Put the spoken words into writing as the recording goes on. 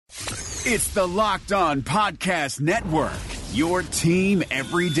It's the Locked On Podcast Network, your team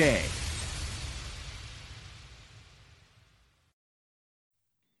every day.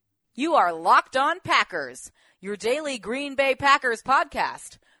 You are Locked On Packers, your daily Green Bay Packers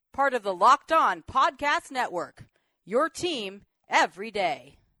podcast, part of the Locked On Podcast Network, your team every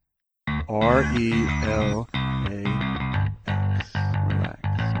day. RELAX. Relax.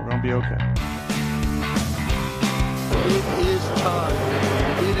 We're going to be okay. It is time.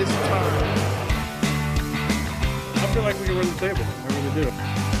 It is time. I feel like we can win the table. I really do.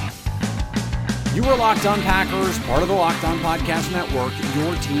 You are Locked On Packers, part of the Locked On Podcast Network,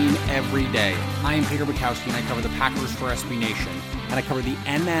 your team every day. I am Peter Bukowski, and I cover the Packers for SB Nation. And I cover the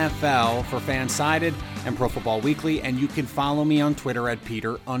NFL for Fansided and Pro Football Weekly. And you can follow me on Twitter at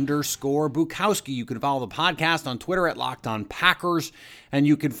Peter_Bukowski. You can follow the podcast on Twitter at Locked On Packers. And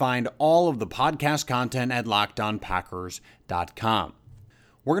you can find all of the podcast content at LockedOnPackers.com.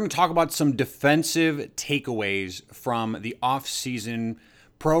 We're going to talk about some defensive takeaways from the offseason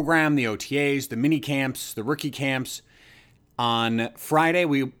program, the OTAs, the mini camps, the rookie camps. On Friday,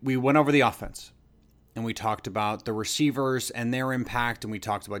 we went over the offense, and we talked about the receivers and their impact, and we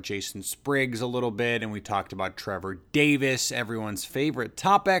talked about Jason Spriggs a little bit, and we talked about Trevor Davis, everyone's favorite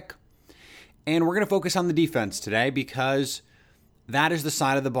topic. And we're going to focus on the defense today because that is the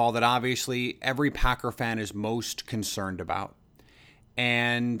side of the ball that obviously every Packer fan is most concerned about.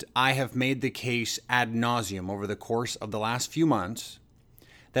 And I have made the case ad nauseum over the course of the last few months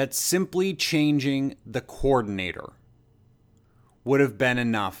that simply changing the coordinator would have been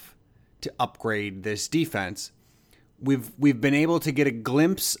enough to upgrade this defense. We've been able to get a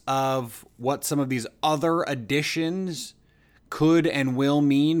glimpse of what some of these other additions could and will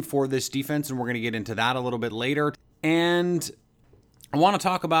mean for this defense, and we're going to get into that a little bit later. And I want to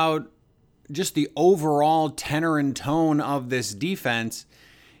talk about just the overall tenor and tone of this defense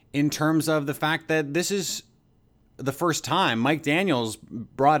in terms of the fact that this is the first time Mike Daniels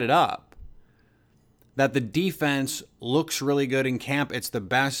brought it up, that the defense looks really good in camp. It's the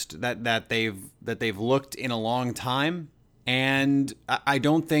best that they've looked in a long time. And I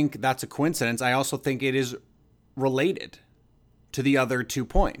don't think that's a coincidence. I also think it is related to the other 2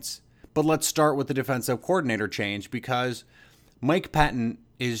 points. But let's start with the defensive coordinator change, because Mike Pettine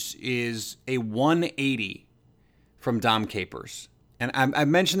is a 180 from Dom Capers. And I've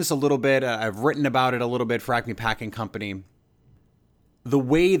mentioned this a little bit. I've written about it a little bit for Acme Packing Company. The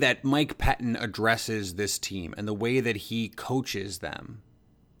way that Mike Pettine addresses this team and the way that he coaches them,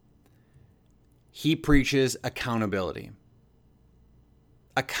 he preaches accountability.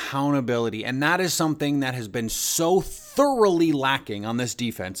 Accountability. And that is something that has been so thoroughly lacking on this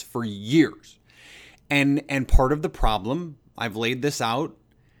defense for years. And part of the problem, I've laid this out,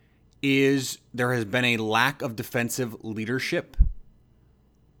 is there has been a lack of defensive leadership.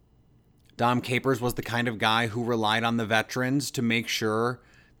 Dom Capers was the kind of guy who relied on the veterans to make sure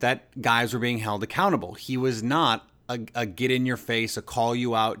that guys were being held accountable. He was not a get-in-your-face, a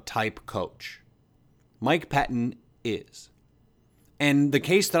call-you-out type coach. Mike Pettine is. And the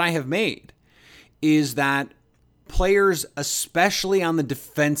case that I have made is that players, especially on the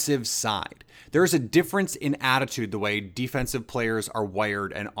defensive side, there's a difference in attitude the way defensive players are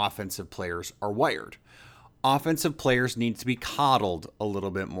wired and offensive players are wired. Offensive players need to be coddled a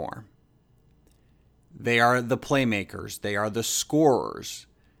little bit more. They are the playmakers. They are the scorers.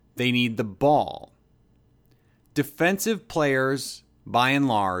 They need the ball. Defensive players, by and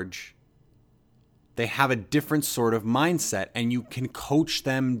large, they have a different sort of mindset, and you can coach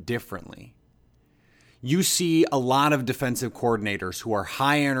them differently. You see a lot of defensive coordinators who are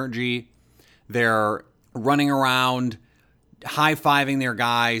high energy. They're running around, high-fiving their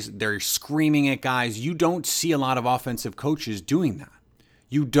guys. They're screaming at guys. You don't see a lot of offensive coaches doing that.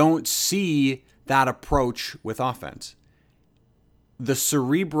 You don't see that approach with offense. The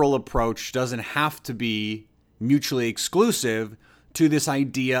cerebral approach doesn't have to be mutually exclusive to this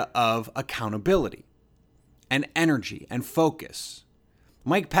idea of accountability and energy and focus.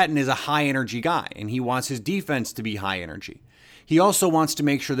 Mike Pettine is a high energy guy, and he wants his defense to be high energy. He also wants to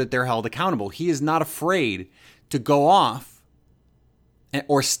make sure that they're held accountable. He is not afraid to go off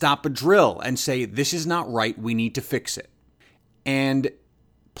or stop a drill and say, this is not right, we need to fix it. And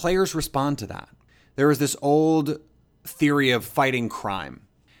players respond to that. There is this old theory of fighting crime,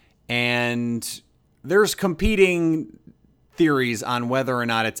 and there's competing theories on whether or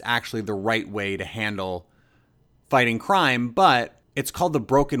not it's actually the right way to handle fighting crime, but it's called the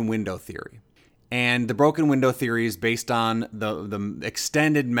broken window theory. And the broken window theory is based on the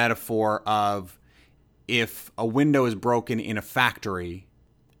extended metaphor of if a window is broken in a factory,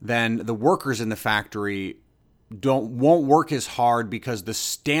 then the workers in the factory won't work as hard because the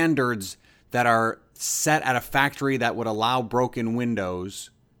standards that are set at a factory that would allow broken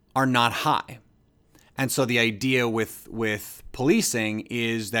windows are not high. And so the idea with policing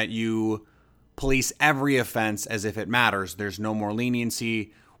is that you police every offense as if it matters. There's no more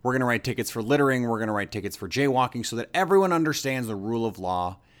leniency. We're going to write tickets for littering. We're going to write tickets for jaywalking so that everyone understands the rule of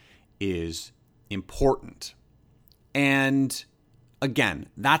law is important. And again,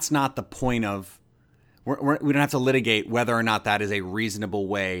 that's not the point of, we don't have to litigate whether or not that is a reasonable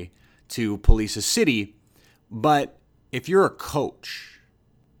way to police a city. But if you're a coach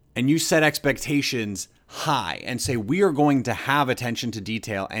and you set expectations high and say, we are going to have attention to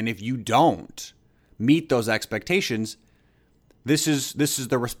detail, and if you don't meet those expectations, this is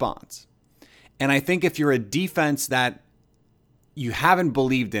the response. And I think if you're a defense that you haven't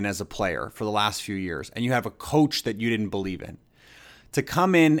believed in as a player for the last few years, and you have a coach that you didn't believe in, to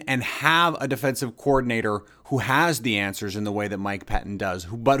come in and have a defensive coordinator who has the answers in the way that Mike Pettine does,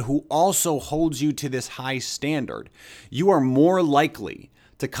 but who also holds you to this high standard, you are more likely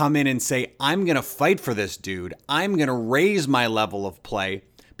to come in and say, I'm going to fight for this dude. I'm going to raise my level of play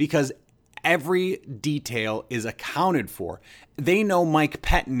because every detail is accounted for. They know Mike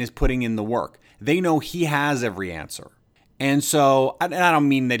Pettine is putting in the work. They know he has every answer. And so, I don't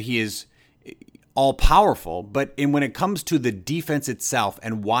mean that he is all powerful, but when it comes to the defense itself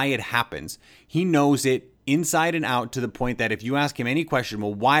and why it happens, he knows it inside and out to the point that if you ask him any question,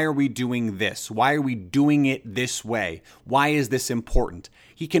 well, why are we doing this? Why are we doing it this way? Why is this important?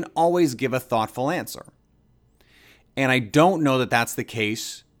 He can always give a thoughtful answer. And I don't know that that's the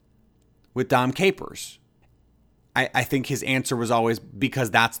case with Dom Capers. I think his answer was always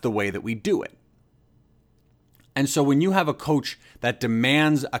because that's the way that we do it. And so when you have a coach that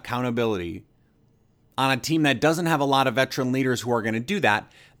demands accountability on a team that doesn't have a lot of veteran leaders who are going to do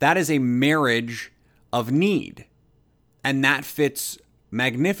that, that is a marriage of need. And that fits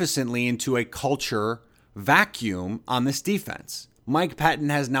magnificently into a culture vacuum on this defense. Mike Pettine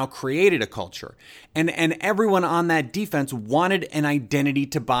has now created a culture. And everyone on that defense wanted an identity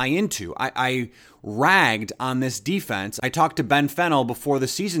to buy into. I ragged on this defense. I talked to Ben Fennell before the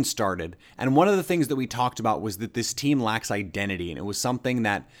season started. And one of the things that we talked about was that this team lacks identity. And it was something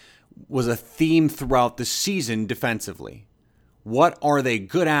that was a theme throughout the season defensively. What are they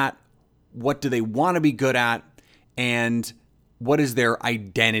good at? What do they want to be good at? And what is their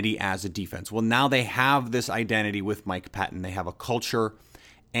identity as a defense? Well, now they have this identity with Mike Pettine. They have a culture.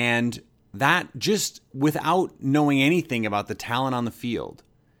 And that, just without knowing anything about the talent on the field,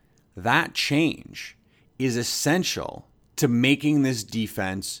 that change is essential to making this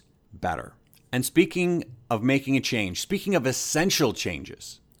defense better. And speaking of making a change, speaking of essential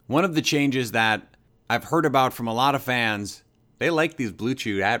changes, one of the changes that I've heard about from a lot of fans, they like these Blue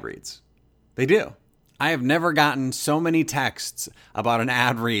Chew ad reads. They do. I have never gotten so many texts about an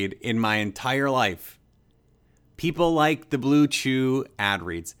ad read in my entire life. People like the Blue Chew ad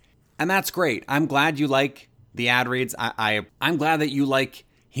reads. And that's great. I'm glad you like the ad reads. I'm glad that you like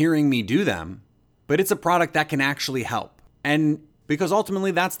hearing me do them. But it's a product that can actually help. And because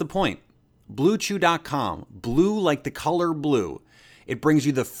ultimately that's the point. BlueChew.com. Blue like the color blue. It brings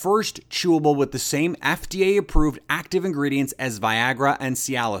you the first chewable with the same FDA-approved active ingredients as Viagra and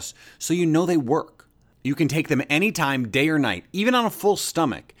Cialis, so you know they work. You can take them anytime, day or night, even on a full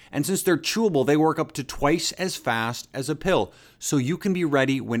stomach. And since they're chewable, they work up to twice as fast as a pill, so you can be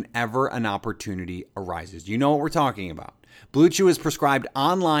ready whenever an opportunity arises. You know what we're talking about. Blue Chew is prescribed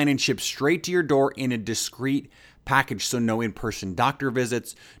online and shipped straight to your door in a discreet package, so no in-person doctor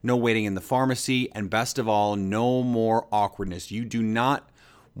visits, no waiting in the pharmacy, and best of all, no more awkwardness. You do not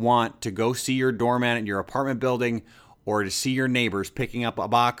want to go see your doorman at your apartment building or to see your neighbors picking up a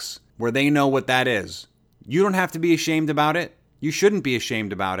box where they know what that is. You don't have to be ashamed about it. You shouldn't be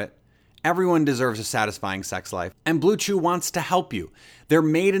ashamed about it. Everyone deserves a satisfying sex life, and Blue Chew wants to help you. They're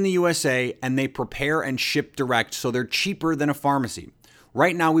made in the USA, and they prepare and ship direct, so they're cheaper than a pharmacy.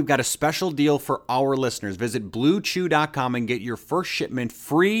 Right now, we've got a special deal for our listeners. Visit BlueChew.com and get your first shipment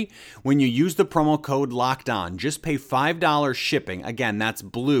free when you use the promo code LOCKEDON. Just pay $5 shipping. Again, that's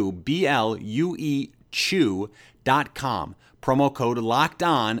Blue, BLUE, Chew.com. Promo code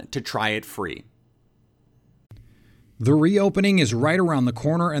LOCKEDON to try it free. The reopening is right around the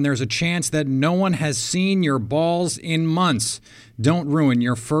corner, and there's a chance that no one has seen your balls in months. Don't ruin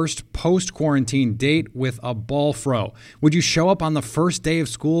your first post-quarantine date with a ball fro. Would you show up on the first day of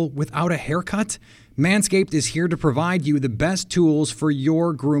school without a haircut? Manscaped is here to provide you the best tools for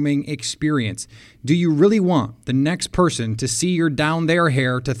your grooming experience. Do you really want the next person to see your down there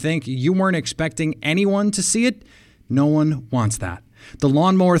hair to think you weren't expecting anyone to see it? No one wants that. The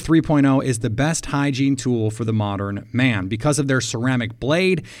Lawnmower 3.0 is the best hygiene tool for the modern man. Because of their ceramic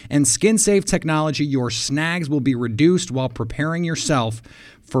blade and skin-safe technology, your snags will be reduced while preparing yourself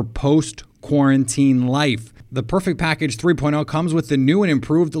for post-quarantine life. The Perfect Package 3.0 comes with the new and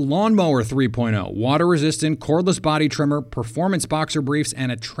improved Lawnmower 3.0, water-resistant, cordless body trimmer, performance boxer briefs, and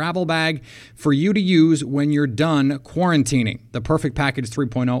a travel bag for you to use when you're done quarantining. The Perfect Package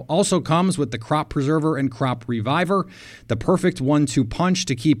 3.0 also comes with the Crop Preserver and Crop Reviver, the perfect 1-2 punch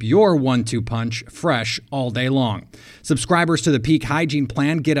to keep your 1-2 punch fresh all day long. Subscribers to the Peak Hygiene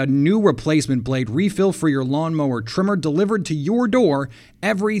Plan get a new replacement blade refill for your lawnmower trimmer delivered to your door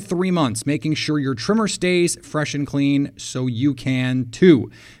every 3 months, making sure your trimmer stays fresh and clean so you can too.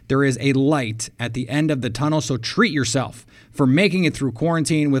 There is a light at the end of the tunnel, so treat yourself for making it through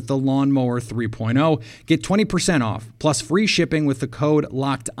quarantine with the Lawnmower 3.0. Get 20% off plus free shipping with the code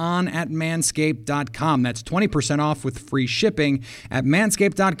LOCKEDON at manscaped.com. That's 20% off with free shipping at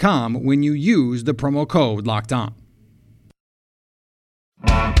manscaped.com when you use the promo code LOCKEDON.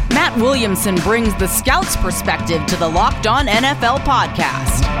 Matt Williamson brings the scout's perspective to the Locked On NFL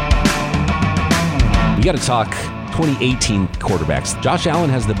podcast. We got to talk 2018 quarterbacks. Josh Allen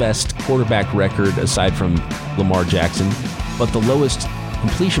has the best quarterback record aside from Lamar Jackson, but the lowest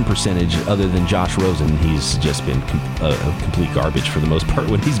completion percentage other than Josh Rosen. He's just been complete garbage for the most part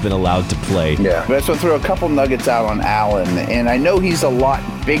when he's been allowed to play. Yeah, but I just want to throw a couple nuggets out on Allen, and I know he's a lot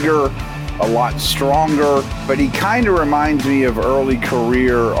bigger, a lot stronger, but he kind of reminds me of early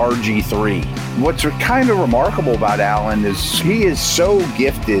career RG3. What's kind of remarkable about Allen is he is so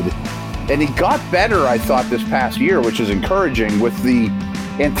gifted. And he got better, I thought, this past year, which is encouraging with the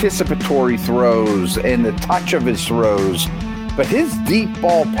anticipatory throws and the touch of his throws. But his deep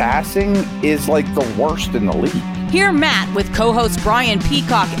ball passing is like the worst in the league. Hear Matt with co-host Brian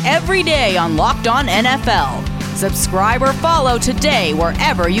Peacock every day on Locked On NFL. Subscribe or follow today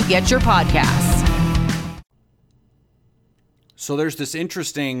wherever you get your podcasts. So there's this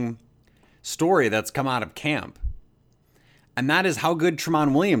interesting story that's come out of camp, and that is how good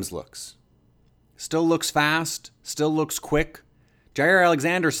Tramon Williams looks. Still looks fast, still looks quick. Jair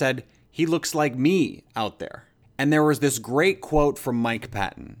Alexander said, he looks like me out there. And there was this great quote from Mike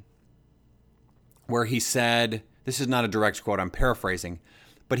Pettine where he said, this is not a direct quote, I'm paraphrasing,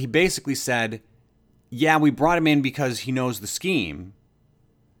 but he basically said, yeah, we brought him in because he knows the scheme,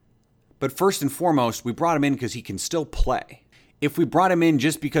 but first and foremost, we brought him in because he can still play. If we brought him in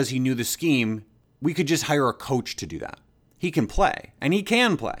just because he knew the scheme, we could just hire a coach to do that. He can play, and he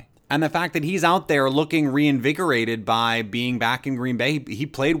can play. And the fact that he's out there looking reinvigorated by being back in Green Bay, he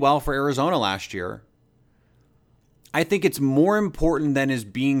played well for Arizona last year. I think it's more important than is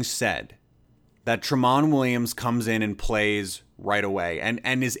being said that Tramon Williams comes in and plays right away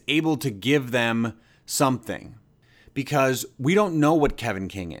and is able to give them something. Because we don't know what Kevin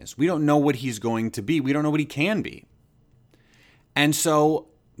King is. We don't know what he's going to be. We don't know what he can be. And so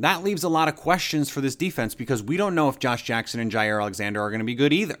that leaves a lot of questions for this defense because we don't know if Josh Jackson and Jair Alexander are going to be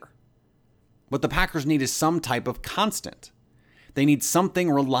good either. What the Packers need is some type of constant. They need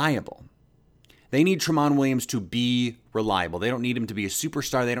something reliable. They need Tramon Williams to be reliable. They don't need him to be a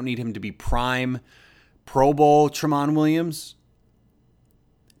superstar. They don't need him to be prime Pro Bowl Tramon Williams.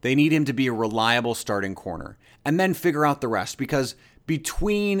 They need him to be a reliable starting corner and then figure out the rest because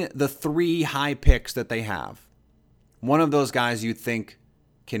between the 3 high picks that they have, one of those guys you think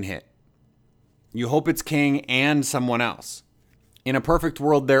can hit. You hope it's King and someone else. In a perfect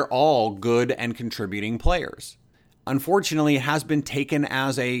world, they're all good and contributing players. Unfortunately, it has been taken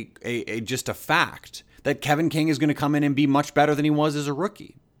as just a fact that Kevin King is going to come in and be much better than he was as a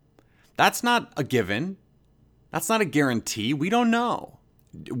rookie. That's not a given. That's not a guarantee. We don't know.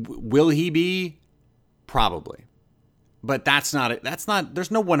 Will he be? Probably. But there's no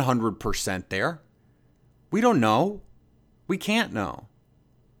 100% there. We don't know. We can't know.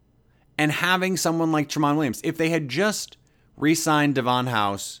 And having someone like Tramon Williams, if they had just re-signed Devon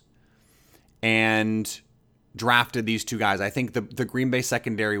House and drafted these 2 guys, I think the Green Bay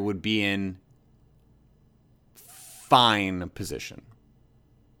secondary would be in fine position.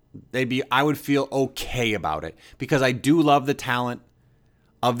 I would feel okay about it because I do love the talent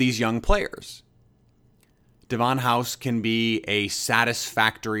of these young players. Devon House can be a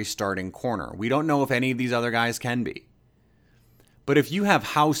satisfactory starting corner. We don't know if any of these other guys can be. But if you have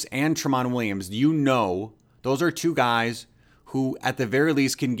House and Tramon Williams, you know those are 2 guys who at the very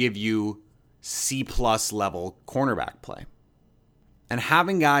least can give you C+ level cornerback play. And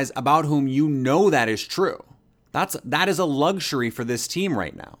having guys about whom you know that is true, that is a luxury for this team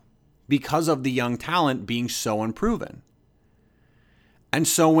right now because of the young talent being so unproven. And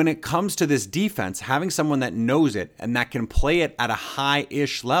so when it comes to this defense, having someone that knows it and that can play it at a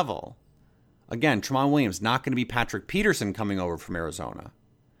high-ish level, again, Tramon Williams, not going to be Patrick Peterson coming over from Arizona,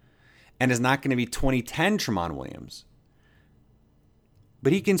 and is not going to be 2010 Tramon Williams.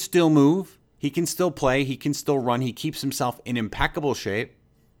 But he can still move, he can still play, he can still run, he keeps himself in impeccable shape.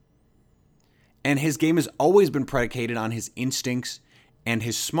 And his game has always been predicated on his instincts and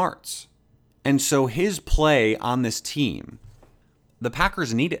his smarts. And so his play on this team, the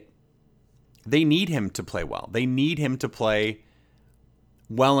Packers need it. They need him to play well. They need him to play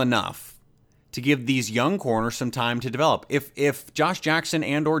well enough to give these young corners some time to develop. If Josh Jackson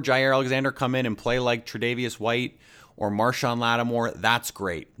and or Jair Alexander come in and play like Tre'Davious White or Marshawn Lattimore, that's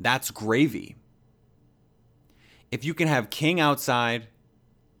great. That's gravy. If you can have King outside,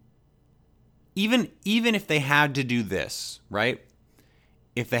 even if they had to do this, right?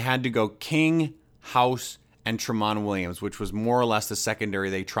 If they had to go King, House, and Tramon Williams, which was more or less the secondary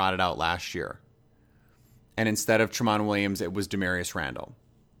they trotted out last year. And instead of Tramon Williams, it was Demarius Randall.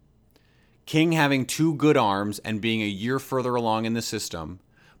 King having 2 good arms and being a year further along in the system,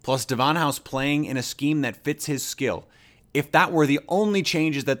 plus Devon House playing in a scheme that fits his skill. If that were the only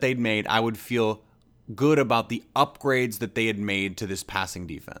changes that they'd made, I would feel good about the upgrades that they had made to this passing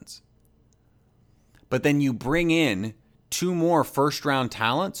defense. But then you bring in 2 more first-round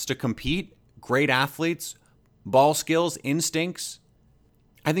talents to compete, great athletes, ball skills, instincts.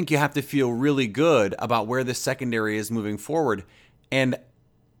 I think you have to feel really good about where this secondary is moving forward. And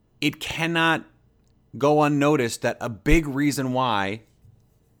it cannot go unnoticed that a big reason why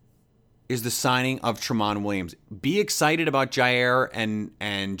is the signing of Tramon Williams. Be excited about Jair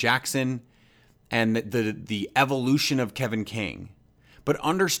and Jackson and the evolution of Kevin King. But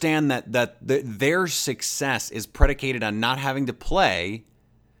understand that their success is predicated on not having to play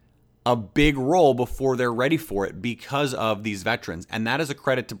a big role before they're ready for it because of these veterans. And that is a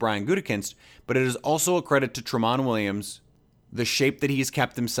credit to Brian Gutekunst, but it is also a credit to Tramon Williams, the shape that he's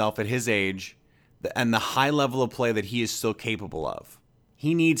kept himself at his age, and the high level of play that he is still capable of.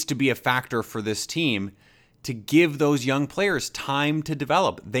 He needs to be a factor for this team to give those young players time to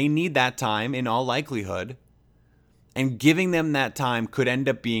develop. They need that time in all likelihood, and giving them that time could end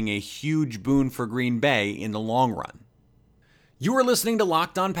up being a huge boon for Green Bay in the long run. You are listening to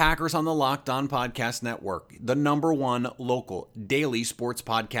Locked On Packers on the Locked On Podcast Network, the #1 local daily sports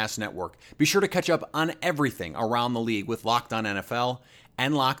podcast network. Be sure to catch up on everything around the league with Locked On NFL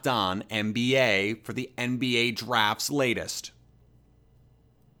and Locked On NBA for the NBA Draft's latest.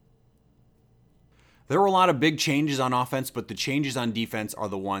 There were a lot of big changes on offense, but the changes on defense are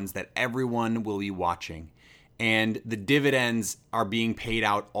the ones that everyone will be watching. And the dividends are being paid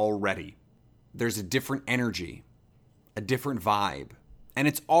out already. There's a different energy, a different vibe, and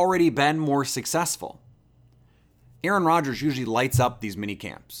it's already been more successful. Aaron Rodgers usually lights up these mini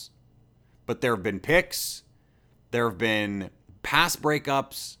camps, but there have been picks, there have been pass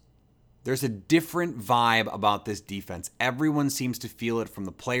breakups. There's a different vibe about this defense. Everyone seems to feel it, from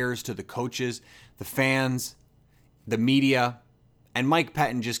the players to the coaches, the fans, the media, and Mike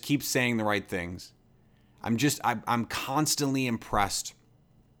Pettine just keeps saying the right things. I'm constantly impressed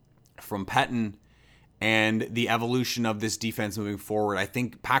from Pettine and the evolution of this defense moving forward. I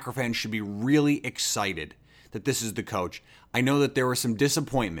think Packer fans should be really excited that this is the coach. I know that there was some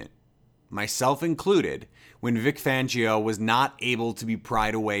disappointment, myself included, when Vic Fangio was not able to be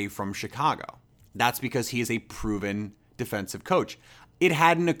pried away from Chicago. That's because he is a proven defensive coach. It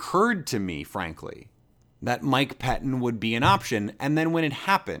hadn't occurred to me, frankly, that Mike Pettine would be an option. And then when it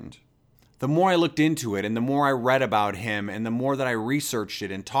happened, the more I looked into it and the more I read about him and the more that I researched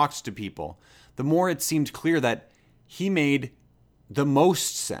it and talked to people, the more it seemed clear that he made the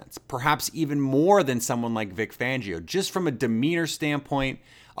most sense, perhaps even more than someone like Vic Fangio, just from a demeanor standpoint,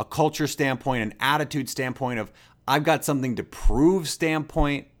 a culture standpoint, an attitude standpoint of I've got something to prove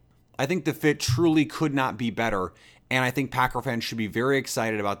standpoint. I think the fit truly could not be better, and I think Packer fans should be very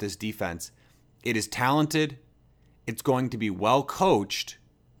excited about this defense. It is talented, it's going to be well coached,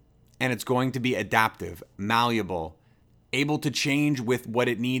 and it's going to be adaptive, malleable, able to change with what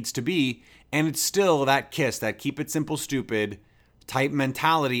it needs to be, and it's still that KISS, that keep it simple, stupid type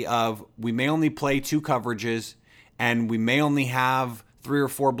mentality of we may only play 2 coverages and we may only have 3 or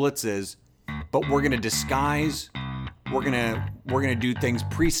 4 blitzes, but we're going to disguise, we're going to do things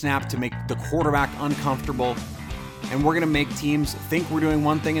pre-snap to make the quarterback uncomfortable, and we're going to make teams think we're doing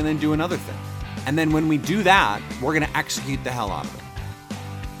one thing and then do another thing. And then when we do that, we're going to execute the hell out of it.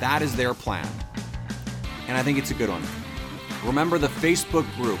 That is their plan. And I think it's a good one. Remember the Facebook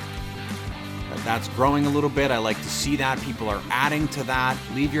group. That's growing a little bit. I like to see that. People are adding to that.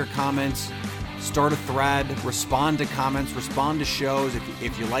 Leave your comments. start a thread, respond to comments, respond to shows.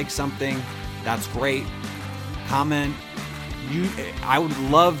 If you like something, that's great. Comment. I would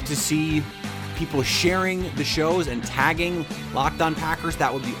love to see people sharing the shows and tagging Locked On Packers.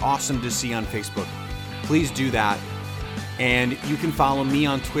 That would be awesome to see on Facebook. Please do that. And you can follow me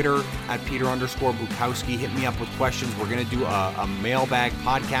on Twitter at Peter_Bukowski. Hit me up with questions. We're going to do a mailbag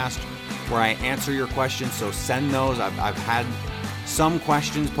podcast where I answer your questions, so send those. I've had some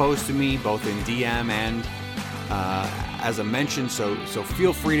questions posed to me, both in DM and as a mention, so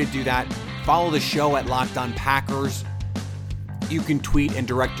feel free to do that. Follow the show at Locked On Packers. You can tweet and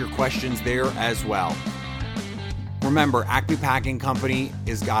direct your questions there as well. Remember, Acme Packing Company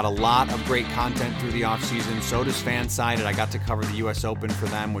has got a lot of great content through the offseason. So does Fansided. I got to cover the U.S. Open for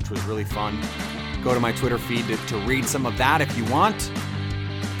them, which was really fun. Go to my Twitter feed to read some of that if you want.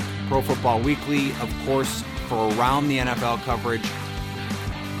 Pro Football Weekly, of course, for around the NFL coverage.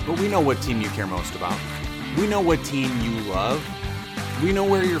 But we know what team you care most about. We know what team you love. We know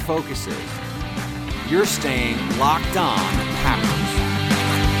where your focus is. You're staying locked on Packers.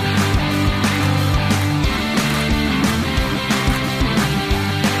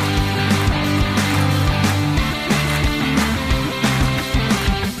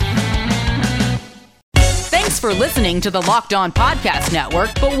 Thanks for listening to the Locked On Podcast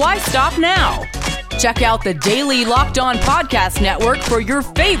Network, but why stop now? Check out the daily Locked On Podcast Network for your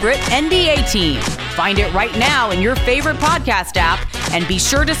favorite NBA team. Find it right now in your favorite podcast app, and be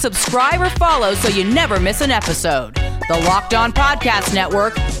sure to subscribe or follow so you never miss an episode. The Locked On Podcast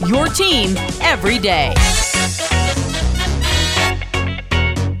Network, your team every day.